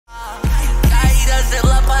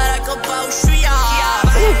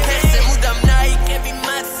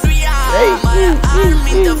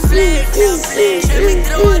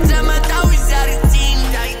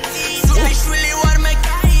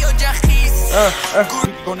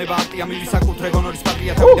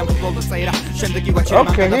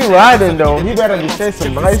Okay, he riding though. He better be saying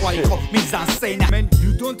some nice shit. Man,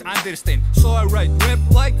 you don't understand, so I write rap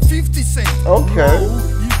like 50 Cent. Okay. No,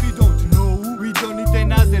 if you don't know, we don't need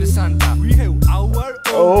another Santa. We have our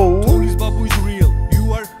own. Tourist Babu is real,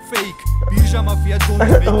 you are fake. Birja Mafia don't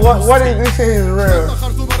make What did you say is real?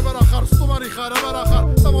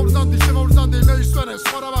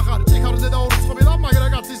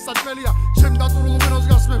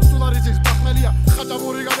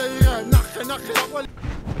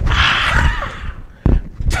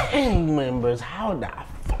 Dang members, how the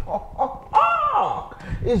fuck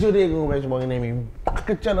is your day going to make name back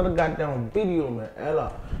at channel the goddamn video, man?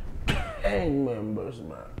 Ella. Dang members,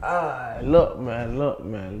 man. Alright, look, man.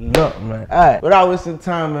 Alright, without wasting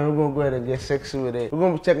time, man, we're gonna go ahead and get sexy with it. We're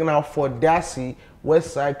gonna be checking out for Dassi,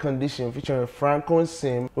 West Side Condition featuring Franko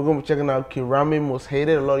Sim. We're gonna be checking out KIRAME, Most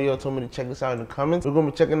Hated. A lot of y'all told me to check this out in the comments. We're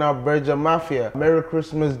gonna be checking out Birja Mafia, Merry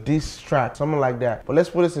Christmas diss track, something like that. But let's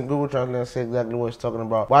put this in Google Translate and see exactly what it's talking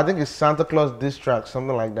about. Well, I think it's Santa Claus diss track,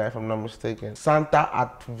 something like that, if I'm not mistaken. Santa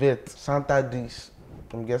ატვეტი, Santa diss.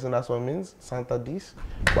 I'm guessing that's what it means, Santa diss.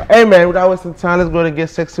 But hey man, without wasting time, let's go ahead and get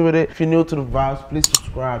sexy with it. If you're new to the vibes, please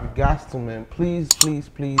subscribe. You got to, man. Please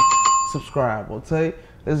subscribe. Okay,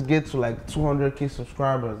 let's get to like 200K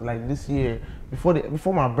subscribers like this year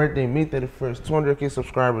before my birthday, May 31st. 200K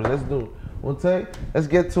subscribers. Let's do it. Okay, let's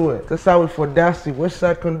get to it. Let's start with for Dassi, West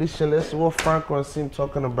Side Condition. Let's see what Franko Sim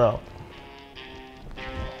talking about.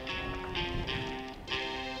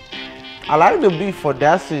 I like the beat for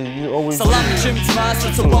Dassi. You always laugh.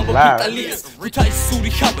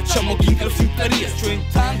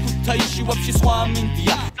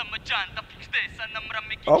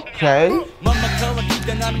 Okay.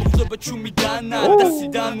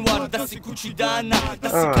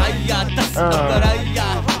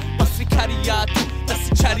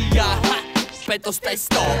 Petos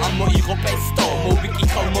testo, amo ego pesto, mobi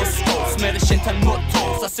ikal Moscow, mere shentan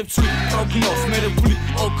motos, asem tsui prognoz, mere puli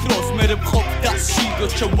okros, mere bkhop dassi,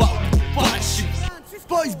 rochawa bashi.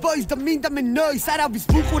 Boys, the mean noise, aravis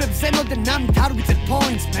bukhureb zemodden namit ar ვიცეთ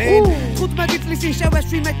points, man. 15 წლის წინ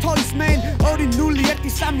შევესვიმე toys, man.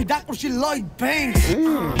 2-0-1-3 დაყურში Lloyd Banks.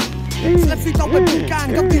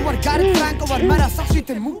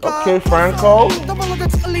 Okay, Franko.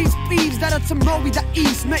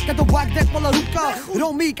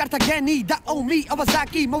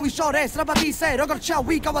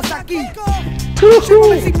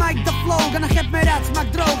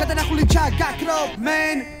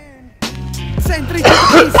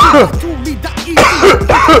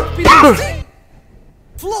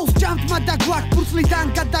 Flows jumped my dog walk, Bruce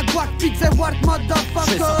down, got that walk, pizza wart,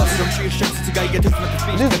 motherfucker.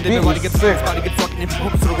 This beat is sick.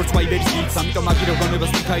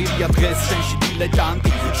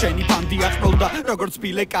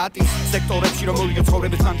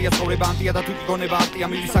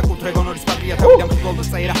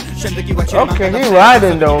 Okay, he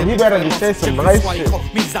riding though. He better be saying some nice shit.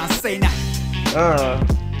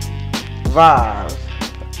 Vibes.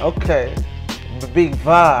 Okay. Big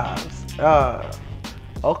vibes.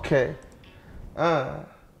 Okay. I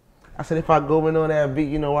said if I go in on that beat,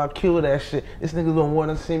 you know, I kill that shit. This niggas don't want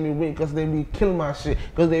to see me win because they be killing my shit.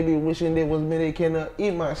 Because they be wishing they was me, they cannot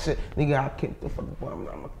eat my shit. Nigga, I can't the fuck up, I'm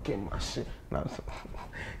gonna kill my shit.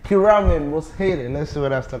 KIRAME, Most Hated. Let's see what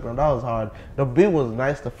that's talking about. That was hard. The beat was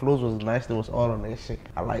nice, the flows was nice, it was all on that shit.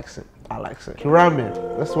 I likes it. KIRAME,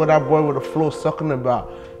 that's what that boy with the flow was talking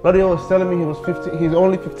about. Buddy was telling me he was 15, he's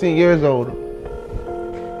only 15 years old.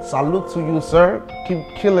 Salute to you, sir.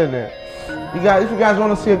 Keep killing it. You guys, if you guys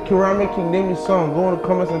want to see a KIRAME King Demi song, go in the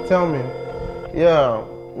comments and tell me. Yeah.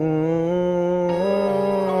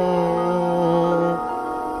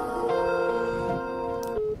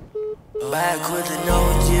 Back with the no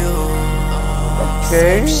you.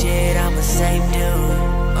 Okay. Same shit, I'm the same dude.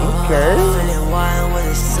 Okay. Feeling wild when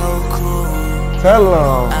it's so cool. Tell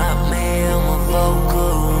them. I made my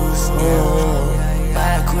vocals.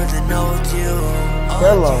 Back with the no you.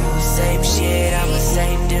 Tell them. Same shit, I'm the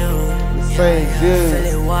same dude. Same dude.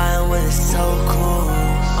 Feeling wild when it's so cool.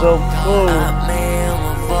 So cool. I made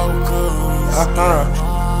my vocals.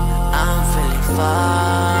 I'm feeling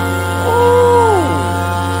fine. Ooh.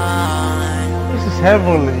 This is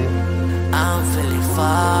heavenly. I'm feeling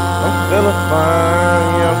fine. I'm feeling fine.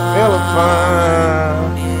 Yeah, I'm feeling fine.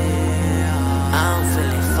 Yeah, I'm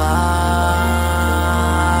feeling fine.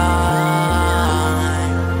 Yeah,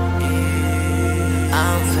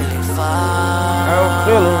 I'm feeling fine. I'm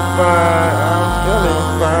feeling fine. I'm feeling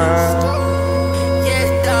fine.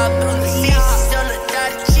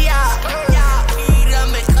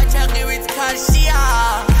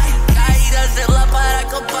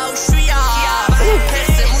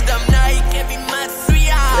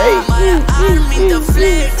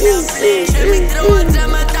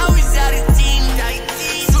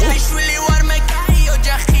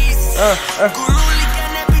 His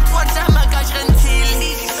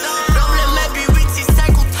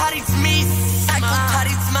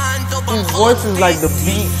voice is like the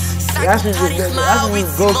beat. It actually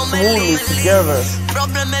goes smoothly together.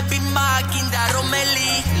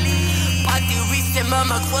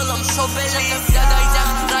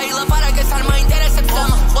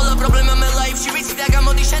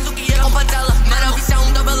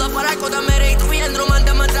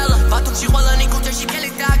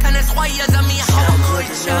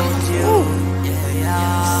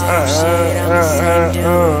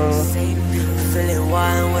 Feeling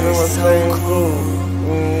wild when it's so cool.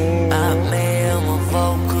 I made him a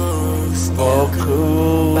vocals. Back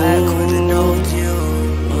when I know you.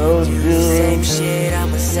 Same shit, I'm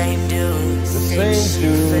the same dude.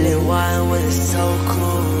 Feeling wild when it's so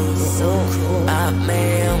cool. I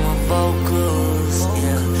made him a vocals.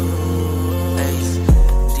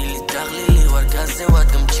 Dili daglili wargaze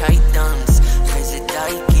watam chaitans. Kheze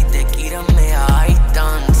daiki de kirame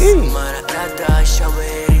aitans. Maragada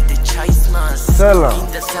shaweri. Tell him.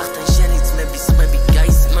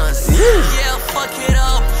 Yeah, fuck it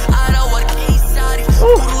up. I don't work inside.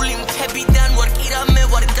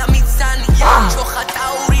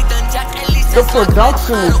 The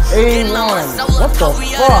production is A1. What the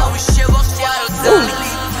fuck?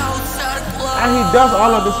 And he does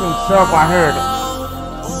all of this himself, I heard.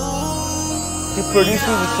 He produces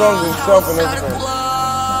the songs himself and everything.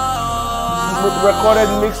 Recorded,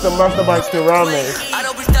 mixed, and mastered by KIRAME.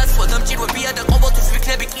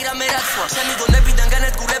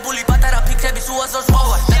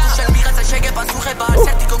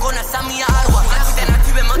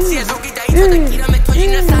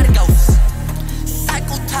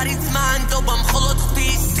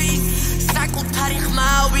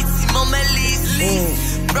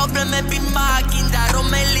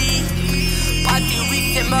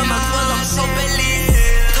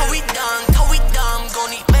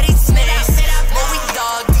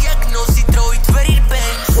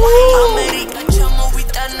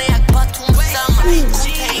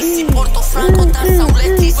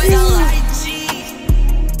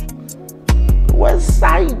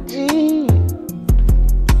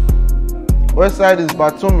 West side is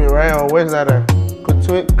Batumi, right? Or where's that at?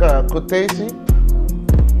 Kotesi?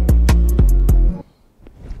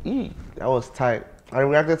 That was tight. I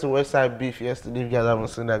reacted to West Side Beef yesterday. If you guys haven't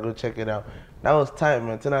seen that, go check it out. That was tight,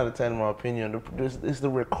 man. 10 out of 10 in my opinion. It's the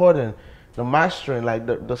recording, the mastering, like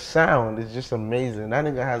the sound is just amazing. That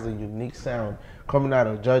nigga has a unique sound coming out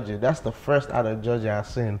of Georgia. That's the first out of Georgia I've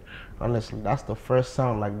seen. Honestly, that's the first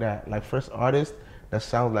sound like that. Like first artist that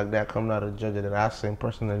sounds like that coming out of Georgia that I've seen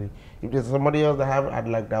personally. If there's somebody else that have it, I'd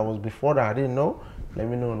like that was before that I didn't know, let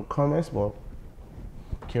me know in the comments. But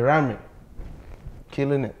KIRAME,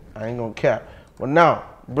 killing it. I ain't gonna care. But now,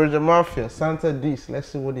 Birja Mafia, Santa diss. Let's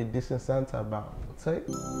see what they dissing Santa about. Say.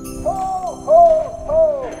 Ho ho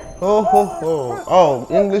ho. Ho ho ho. Oh,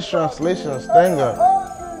 English translation, Stanger.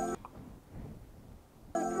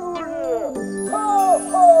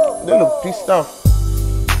 They look pissed off.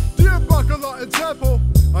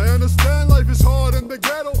 I understand life is hard in the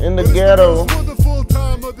ghetto. In the ghetto. Wonderful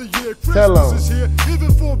time of the year. Tell Christmas is here,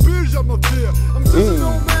 even for Birja Mafia. I'm just an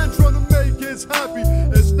old man trying to make kids happy.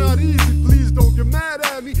 It's not easy, please don't get mad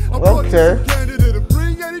at me. I brought you some candy, didn't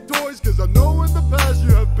bring any toys, cause I know in the past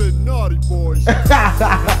you have been naughty boys.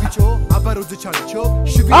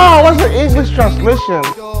 Oh, what's the English translation?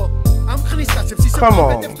 Come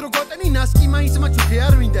on.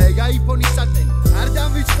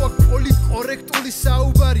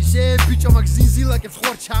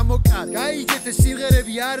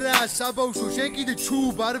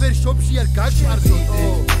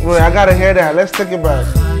 Wait, I gotta hear that. Let's take it back.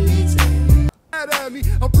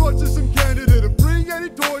 I brought you some candy, didn't bring any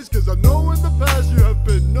toys, cause I know in the past you have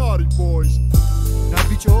been naughty boys.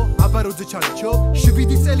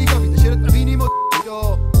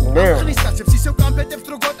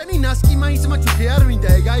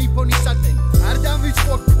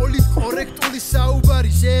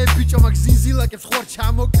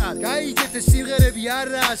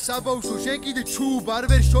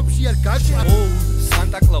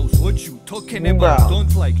 Santa Claus, what you talking about?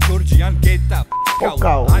 Don't like Georgian, get up.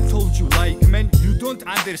 I told you like man, you don't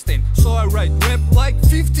understand. So I write rap like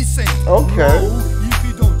 50 Cent. Okay. No, if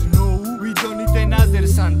you don't know, we don't need another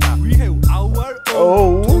Santa. We have our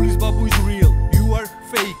own. Tourist Babu is real, you are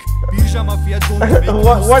fake. Birja Mafia don't make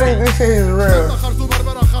what is this is real?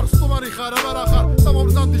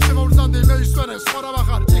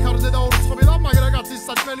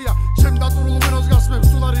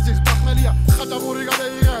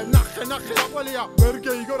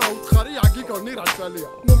 შეწელია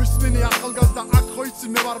მომისმინი ახალგაზრდა აქ ხო იცი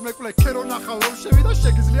მე ვარ მეკლე ქერო ნახავ რომ შევიდა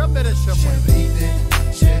შეგიძლია მერე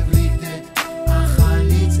შევლიდეთ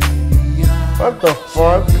ახალი წელია What the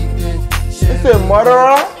fuck? Is it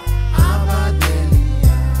murderer?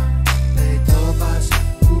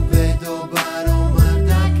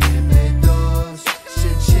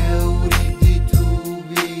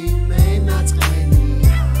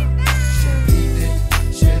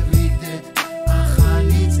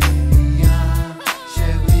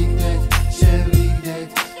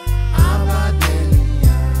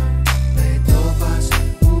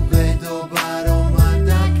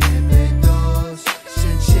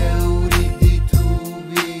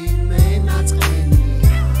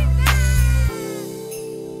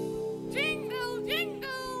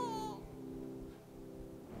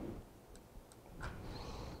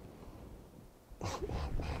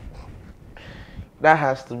 That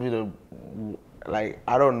has to be the, like,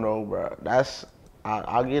 I don't know, bro. That's,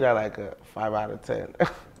 I'll give that like a 5 out of 10.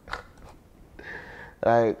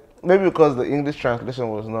 Like, maybe because the English translation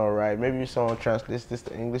was not right. Maybe if someone translates this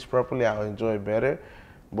to English properly, I'll enjoy it better.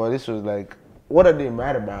 But this was like, what are they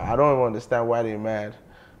mad about? I don't even understand why they're mad.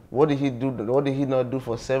 What did he do? What did he not do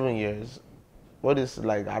for 7 years? What is,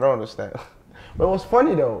 like, I don't understand. But it was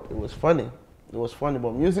funny though. It was funny. It was funny,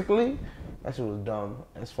 but musically, that shit was dumb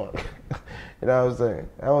as fuck. You know what I'm saying?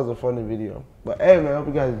 That was a funny video. But hey, man, I hope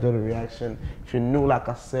you guys enjoyed the reaction. If you're new, like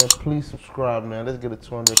I said, please subscribe, man. Let's get to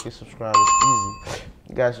 200K subscribers. Easy.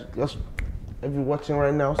 You guys, just, if you're watching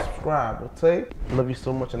right now, subscribe, okay? Love you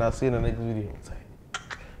so much, and I'll see you in the next video, okay?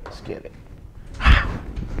 Let's get it.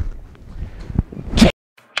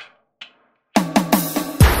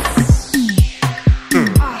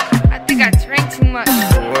 I think I drank too much. I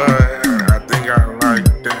think I like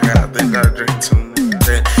that. I think I drink too much.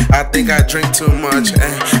 I think I drink too much.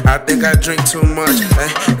 I think I drink too much.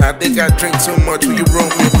 I think I drink too much. Will you roll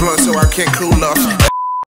me a blunt so I can't cool off?